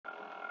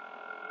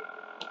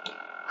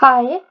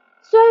Hi,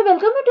 so I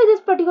welcome you to this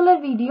particular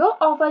video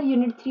of our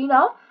Unit 3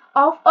 now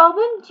of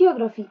Urban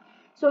Geography.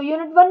 So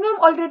Unit 1 में हम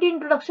already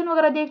introduction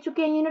वगैरह देख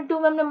चुके हैं. Unit 2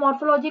 में हमने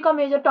Morphology का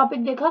major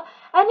topic देखा,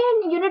 and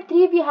in Unit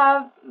 3 we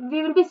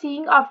will be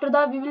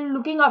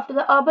looking after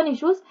the urban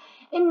issues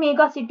in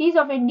mega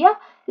cities of India,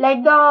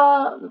 like the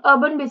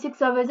urban basic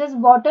services,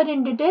 water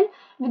in detail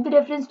with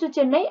reference to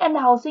Chennai, and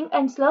housing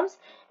and slums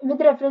with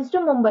reference to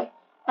Mumbai.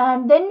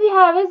 And then we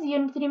have is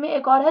Unit 3 में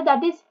एक और है,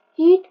 that is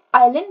heat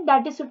island,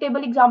 that is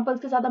suitable examples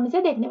के साथ हम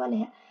इसे देखने वाले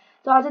हैं.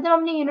 तो आज हम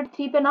अपने यूनिट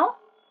 3 पे now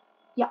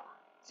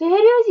so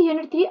here is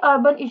unit 3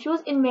 urban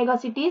issues in mega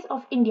cities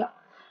of India.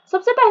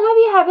 सबसे पहला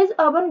we have is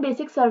urban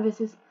basic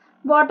services.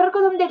 Water को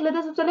हम देख लेते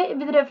हैं सबसे पहले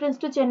विद रेफरेंस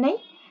टू चेन्नई.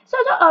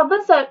 सो जो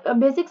अर्बन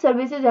बेसिक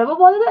सर्विसेज है वो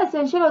बहुत ज़्यादा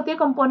एसेंशियल होती है,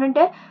 कंपोनेंट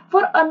है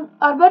फॉर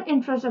अर्बन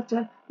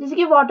इंफ्रास्ट्रक्चर, जैसे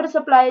कि water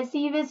supply,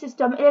 sewage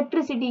system,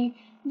 electricity,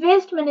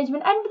 waste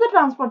management and the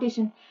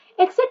transportation.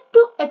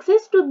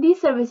 Access to the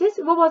services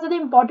वो बहुत ज़्यादा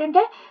इंपॉर्टेंट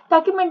है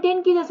ताकि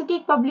मेंटेन की जा सके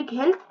public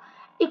health,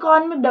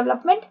 economic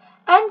development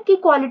and की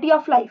quality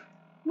of life.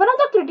 One of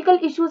the critical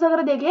issues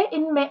अगर देखें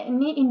इन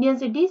मेनी इंडियन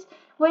सिटीज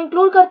वो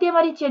इंक्लूड करती है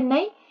हमारी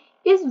Chennai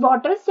is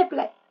water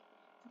supply.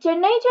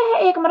 Chennai जो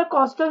है एक हमारा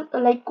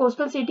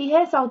कोस्टल सिटी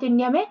है साउथ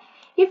इंडिया में.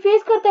 ये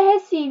फेस करता है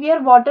severe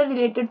water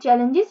related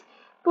challenges,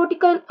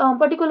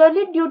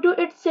 particularly due to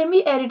its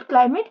semi-arid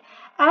climate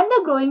and the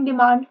growing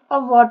demand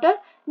of water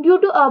due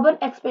to urban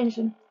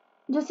expansion.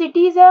 जो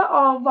सिटीज है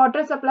और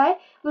वाटर सप्लाई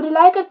वो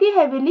रिलाई करती है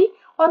heavily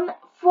on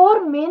 4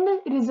 main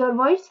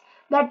reservoirs,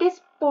 that is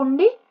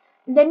Pondi,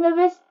 then we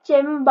have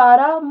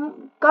चेम्बारा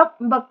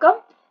बक्कम,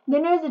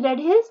 then we have read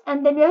hills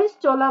and then we have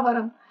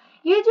Cholavaram.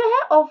 ये जो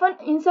है often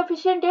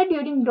insufficient है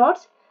during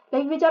droughts,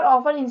 like which are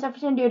often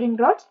insufficient during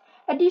droughts.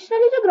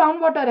 Additionally जो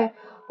ground water है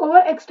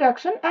over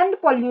extraction and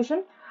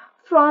pollution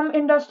from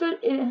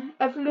industrial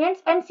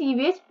effluents and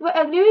sewage वो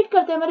aggravate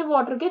करते हैं हमारे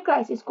वाटर के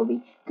क्राइसिस को भी,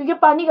 क्योंकि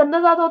पानी गंदा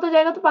ज़्यादा होता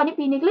जाएगा तो पानी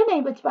पीने के लिए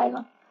नहीं बच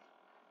पाएगा.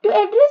 टू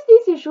एड्रेस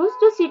दिस इश्यूज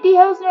जो सिटी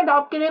है उसने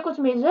अडॉप्ट किए कुछ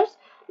मेजर्स.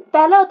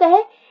 पहला होता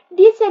है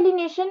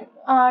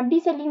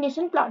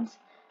डीसैलिनेशन प्लांट्स.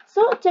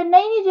 सो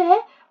चेन्नई जो है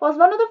was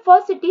one of the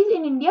first cities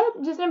in India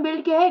जिसने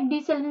बिल्ड किया है एक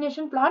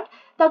डीसैलिनेशन प्लांट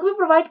ताकि वो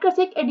प्रोवाइड कर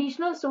सके एक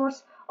additional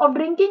source of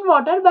drinking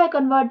water by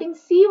converting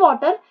C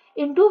water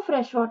into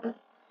fresh water.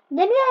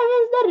 Then we have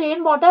is the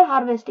rainwater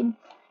harvesting.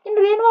 In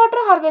rainwater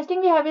harvesting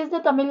we have is the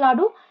Tamil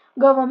Nadu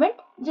government,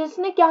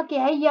 जिसने क्या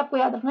किया है ये आपको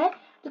याद रखना है.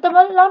 तो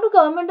तमिलनाडु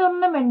गवर्नमेंट है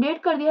उन्होंने मैंडेट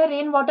कर दिया है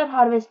rain water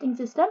harvesting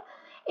system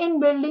in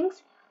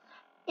buildings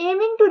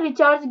aiming to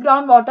recharge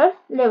ground water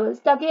levels,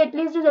 ताकि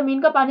एटलीस्ट जो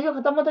जमीन का पानी जो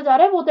खत्म होता जा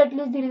रहा है वो तो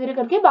एटलीस्ट धीरे धीरे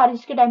करके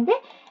बारिश के टाइम पे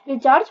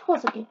रिचार्ज हो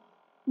सके.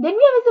 Then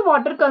we have is the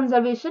water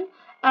conservation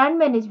and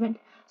management.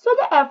 So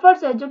the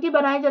efforts है जो कि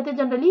बनाए जाते हैं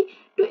generally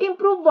to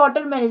improve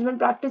water management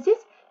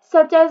practices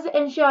such as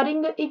ensuring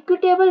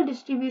equitable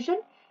distribution,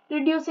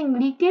 reducing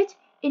leakage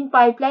in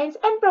pipelines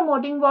and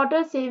promoting water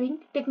saving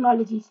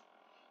technologies.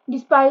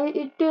 Despite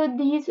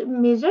these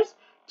measures,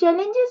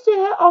 challenges जो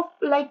है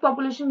of like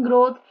population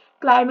growth,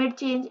 climate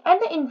change and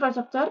the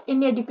infrastructure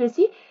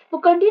inadequacy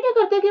वो continue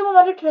करते हैं कि वो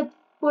हमारे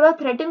पूरा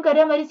threaten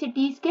करे हमारी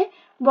cities के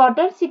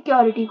water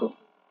security को.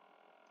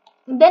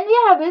 Then we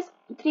have is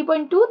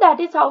 3.2 that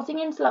is housing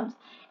in slums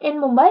in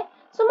Mumbai.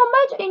 सो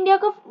मुंबई जो इंडिया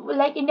का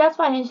इंडियाज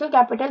फाइनेंशियल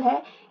कैपिटल है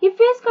ये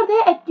फेस करते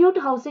हैं acute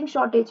housing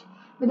shortage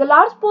with a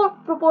large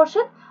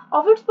proportion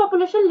of its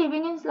population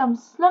living in slums.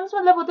 Slums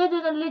मतलब होते हैं जो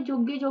जनरली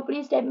झुग्गी झोपड़ी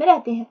इस टाइप में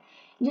रहते हैं.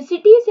 जो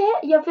सिटीज है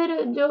या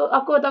फिर जो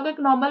आपको बताओगे एक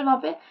नॉर्मल वहाँ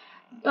पे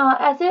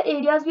ऐसे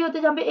एरियाज भी होते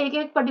हैं जहाँ पे एक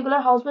एक पर्टिकुलर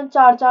हाउस में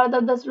 4-4,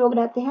 10-10 लोग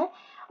रहते हैं.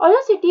 और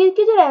जो सिटीज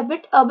की जो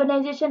रैपिड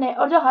अर्बनाइजेशन है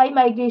और जो हाई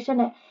माइग्रेशन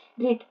है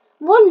रेट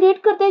वो लीड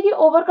करते हैं कि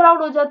ओवर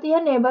क्राउड हो जाती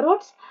है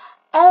neighbourhoods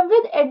and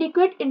with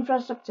adequate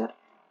infrastructure.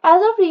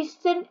 As of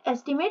recent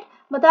estimate,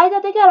 बताया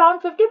जाता है कि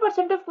around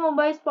 50% of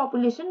Mumbai's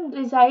population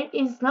reside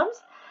in slums,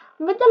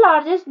 with the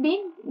largest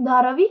being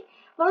Dharavi,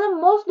 one of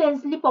the most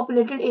densely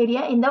populated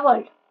area in the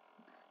world.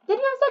 Then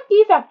we have the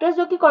key factors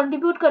जो कि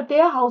contribute करते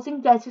हैं housing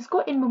crisis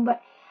को in Mumbai.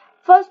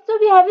 First तो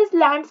we have is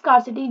land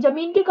scarcity.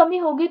 जमीन की कमी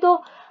होगी तो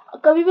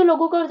कभी भी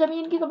लोगों को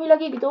जमीन की कमी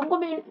लगेगी तो उनको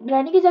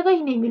रहने की जगह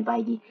ही नहीं मिल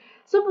पाएगी.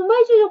 So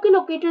मुंबई जो कि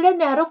located है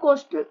narrow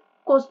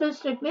coastal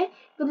strip में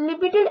with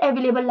limited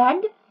available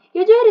land,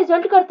 ये जो है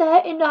रिजल्ट करता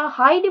है इन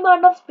high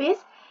demand of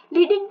space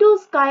leading to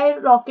sky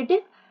rocketing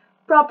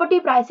property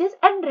prices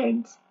and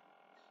rents.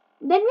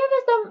 Then we have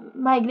the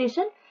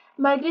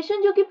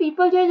migration जो कि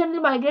पीपल जो है जनरली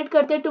माइग्रेट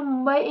करते हैं to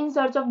Mumbai in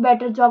search of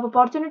better job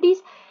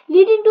opportunities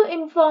leading to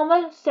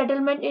informal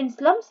settlement in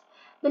slums.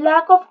 The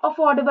lack of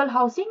affordable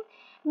housing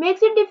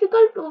makes it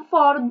difficult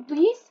for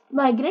these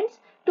migrants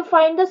to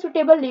find the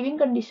suitable living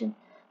condition,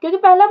 क्योंकि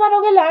पहला मान हो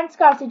गया land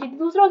scarcity,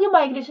 दूसरा हो गया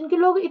migration के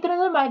लोग इतने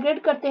ज़्यादा माइग्रेट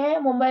करते हैं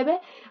मुंबई में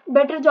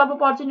बेटर जॉब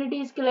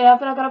अपॉर्चुनिटीज़ के लिए, या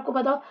फिर अगर आपको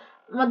पता हो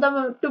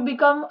मतलब to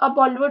become a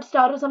Bollywood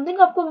star और समथिंग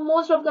आपको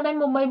most of the time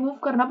Mumbai move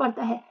करना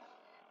पड़ता है.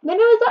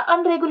 Then is the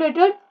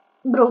unregulated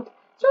growth.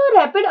 So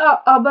rapid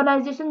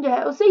urbanisation जो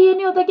है उससे ये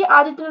नहीं होता कि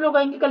आज इतने लोग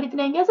आएंगे कल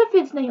इतने आएंगे, ऐसा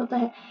फिक्स नहीं होता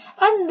है।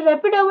 एंड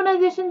रैपिड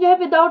अर्बनाइजेशन जो है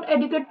विदाउट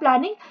एडुकेट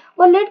प्लानिंग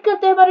वो लीड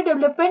करते हैं हमारे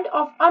development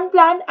of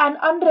unplanned and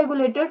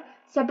unregulated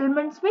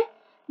settlements में,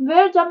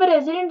 वेयर जहाँ पे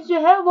रेजिडेंट्स जो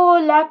है वो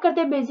लैक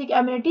करते हैं basic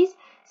amenities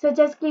such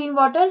as clean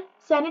water,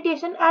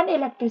 sanitation and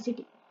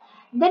electricity.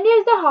 Then there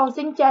is the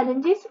housing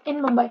challenges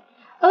in Mumbai.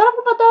 अगर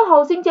आपको पता हो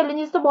हाउसिंग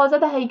चैलेंजेस तो बहुत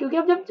ज्यादा है, क्योंकि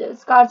अब जब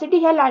स्कार्सिटी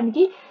है लैंड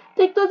की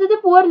तो एक तो होती है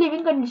पुअर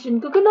लिविंग कंडीशन,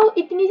 क्योंकि लोग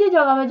इतनी सी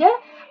जगह में जो है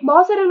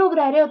बहुत सारे लोग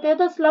रह रहे होते हैं,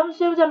 तो स्लम्स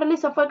जो जनरली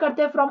सफर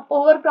करते हैं from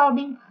over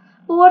crowding,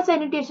 poor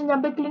sanitation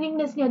जहाँ पे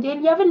क्लीनिंगनेस नहीं होती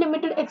है, या फिर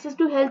limited access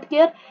to health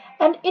care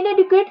and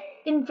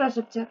इनएडिक्वेट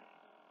infrastructure.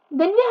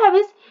 Then we have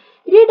is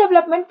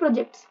redevelopment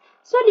projects.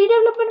 So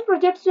redevelopment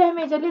projects जो है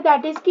मेजरली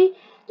दैट इज की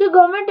जो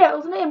गवर्नमेंट है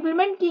उसने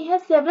इम्प्लीमेंट की है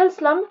several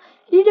slum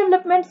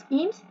redevelopment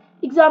schemes,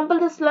 example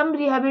the slum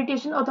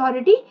rehabilitation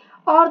authority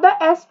और द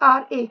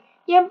SRA।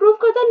 ये इम्प्रूव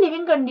करता है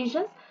living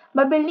conditions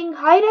by building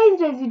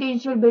high-rise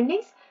residential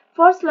buildings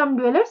for slum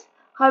dwellers.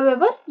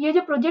 However, ये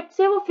जो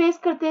प्रोजेक्ट्स है वो फेस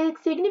करते हैं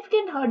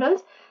significant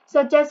hurdles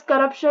such as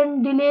corruption,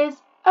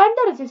 delays and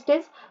the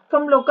resistance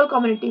from local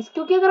communities,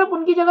 क्योंकि अगर आप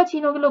उनकी जगह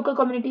छीनोगे लोकल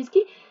कम्युनिटीज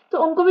की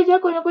तो उनको भी जो है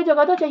कोई ना कोई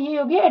जगह तो चाहिए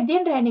होगी एट द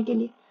एंड रहने के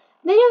लिए।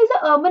 Then there is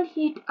the urban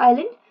heat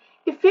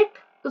island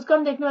effect, उसका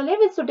हम देखने वाले हैं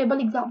with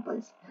suitable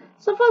examples.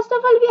 So first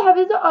of all we have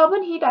is the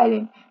urban heat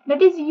island,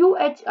 that is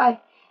UHI.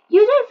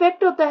 ये जो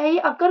इफेक्ट होता है ये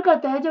अकर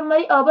करता है जब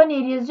हमारी अर्बन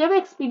एरियाज जब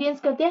एक्सपीरियंस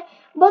करते हैं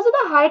बहुत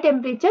ज्यादा high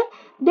temperature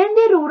then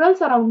there rural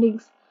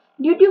surroundings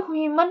due to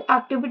human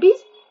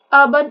activities,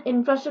 urban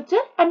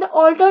infrastructure and the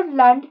altered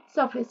land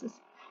surfaces.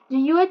 जो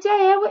यूएचआई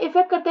है वो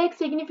इफेक्ट करता है एक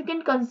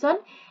significant concern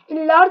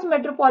in large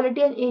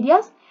metropolitan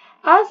areas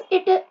as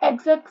it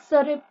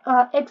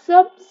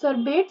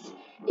exacerbates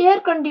air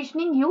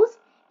conditioning use,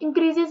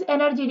 increases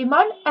energy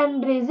demand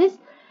and raises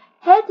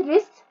health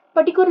risks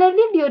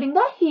particularly during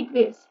the heat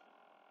waves.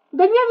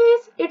 Then we have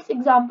its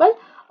example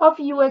of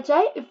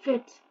UHI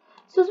effects.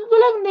 So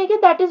like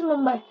देखें that is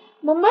Mumbai.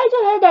 Mumbai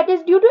जो है that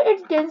is due to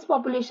its dense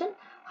population,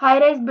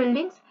 high-rise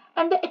buildings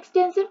and the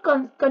extensive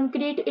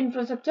concrete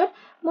infrastructure.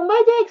 Mumbai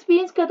जो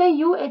experience करता है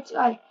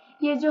UHI.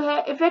 ये जो है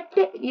effect,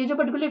 ये जो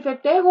पर्टिकुलर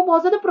इफेक्ट है वो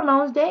बहुत ज्यादा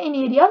प्रोनाउंस्ड है इन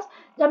एरियाज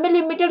जहाँ पे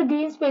लिमिटेड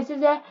ग्रीन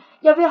स्पेसेस है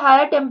या फिर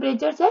हायर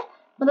टेम्परेचर्स है,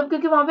 मतलब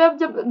क्योंकि वहां पे अब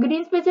जब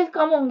ग्रीन स्पेसेस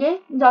कम होंगे,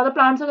 ज्यादा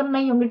प्लांट्स अगर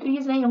नहीं होंगे,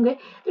 ट्रीज नहीं होंगे,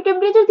 तो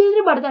टेम्परेचर धीरे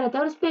धीरे बढ़ता रहता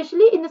है और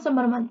specially in the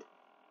summer month.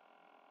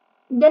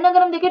 Then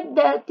अगर हम देखें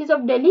दैट ऑफ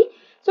दिल्ली,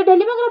 सो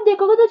दिल्ली में अगर आप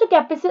देखोगे तो जो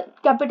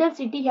कैपिटल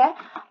सिटी है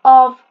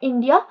ऑफ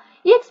इंडिया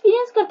ये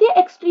एक्सपीरियंस करती है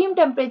extreme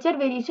temperature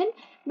variation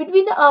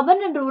between the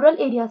urban and rural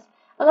areas.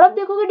 अगर आप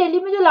देखोगे दिल्ली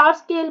में जो लार्ज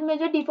स्केल में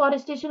जो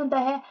डिफॉरेस्टेशन होता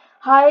है,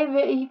 हाई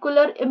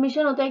व्हीकुलर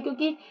एमिशन होता है,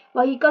 क्योंकि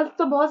व्हीकल्स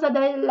तो बहुत ज्यादा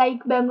है,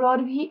 लाइक बेंगलोर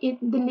भी,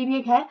 दिल्ली भी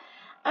एक है,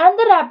 and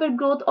the rapid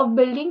growth of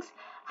buildings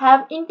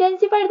have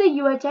intensified the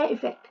यूएचआई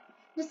effect.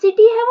 जो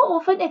सिटी है वो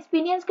ऑफन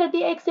एक्सपीरियंस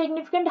करती है एक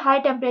significant high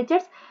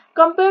temperatures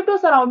compare to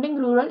surrounding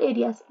rural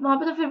areas. वहां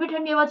पे तो फिर भी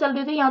ठंडी हवा चल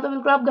रही थी, यहाँ तो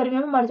बिल्कुल आप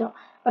गर्मियों में मर जाओ,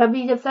 और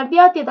अभी जब सर्दी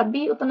आती है तब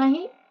भी उतना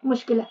ही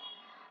मुश्किल है।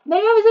 Then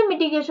we have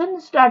mitigation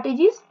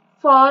strategies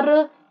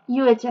for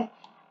यूएचआई।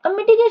 अब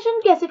मिटिगेशन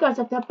कैसे कर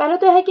सकते हैं? पहले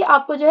तो है कि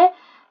आपको जो है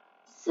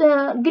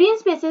ग्रीन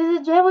स्पेसेस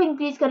जो है वो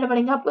इंक्रीज करने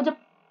पड़ेंगे। आपको जब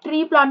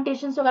ट्री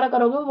प्लांटेशन वगैरह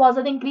करोगे वो बहुत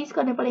ज्यादा इंक्रीज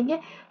करने पड़ेंगे,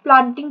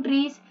 planting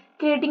trees,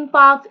 creating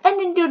parks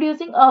and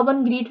introducing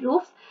urban green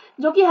roofs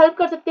जो कि हेल्प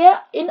कर सकते हैं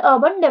in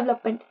urban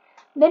development.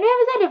 Then we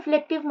have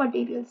reflective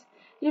materials.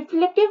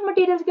 Reflective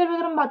materials की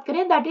अगर हम बात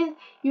करें that is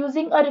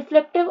using a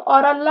reflective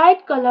और अ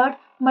light coloured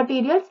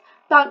materials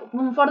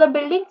for the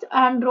buildings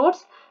and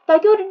roads,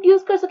 ताकि वो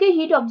रिड्यूस कर सके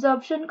हीट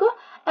ऑब्जॉर्प्शन को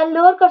एंड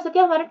लोअर कर सके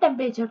हमारे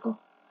टेम्परेचर को।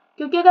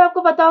 क्योंकि अगर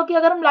आपको पता हो कि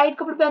अगर हम लाइट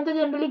कपड़े पहनते हैं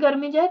जनरली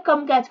गर्मी जो है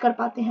कम कैच कर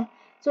पाते हैं,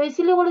 तो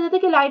इसीलिए बोला जाता है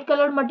कि लाइट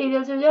कलर्ड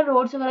मटेरियल से जो है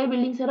रोड्स वगैरह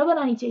बिल्डिंग्स वगैरह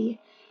बनानी चाहिए।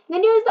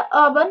 Then use the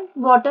urban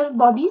water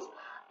bodies.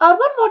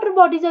 Urban water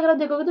bodies अगर आप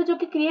देखोगे तो जो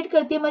कि क्रिएट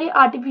करती है हमारी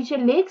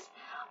आर्टिफिशियल लेक्स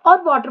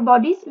और water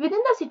bodies with in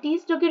the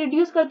cities, जो कि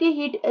रिड्यूस करती है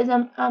हीट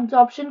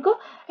एब्जॉर्प्शन को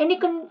एंड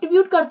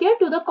कंट्रीब्यूट करती है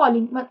to the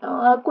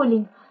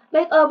cooling.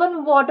 Like urban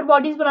water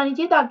bodies बनानी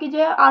चाहिए ताकि जो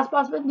है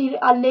आसपास में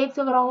लेक्स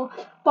वगैरह हो,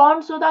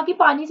 पॉन्ड्स हो, ताकि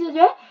पानी से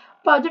जो है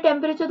जो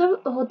टेम्परेचर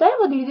होता है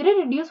वो धीरे धीरे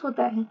रिड्यूस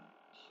होता है।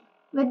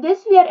 With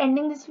this we are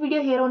ending this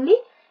video here only.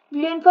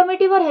 Video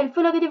informative और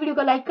हेल्पफुल लगे तो वीडियो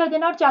को लाइक कर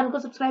देना और चैनल को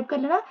सब्सक्राइब कर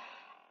लेना।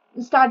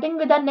 Starting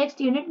with our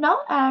next unit now,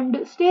 and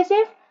stay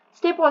safe,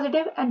 stay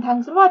positive, and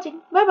thanks for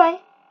watching. Bye bye.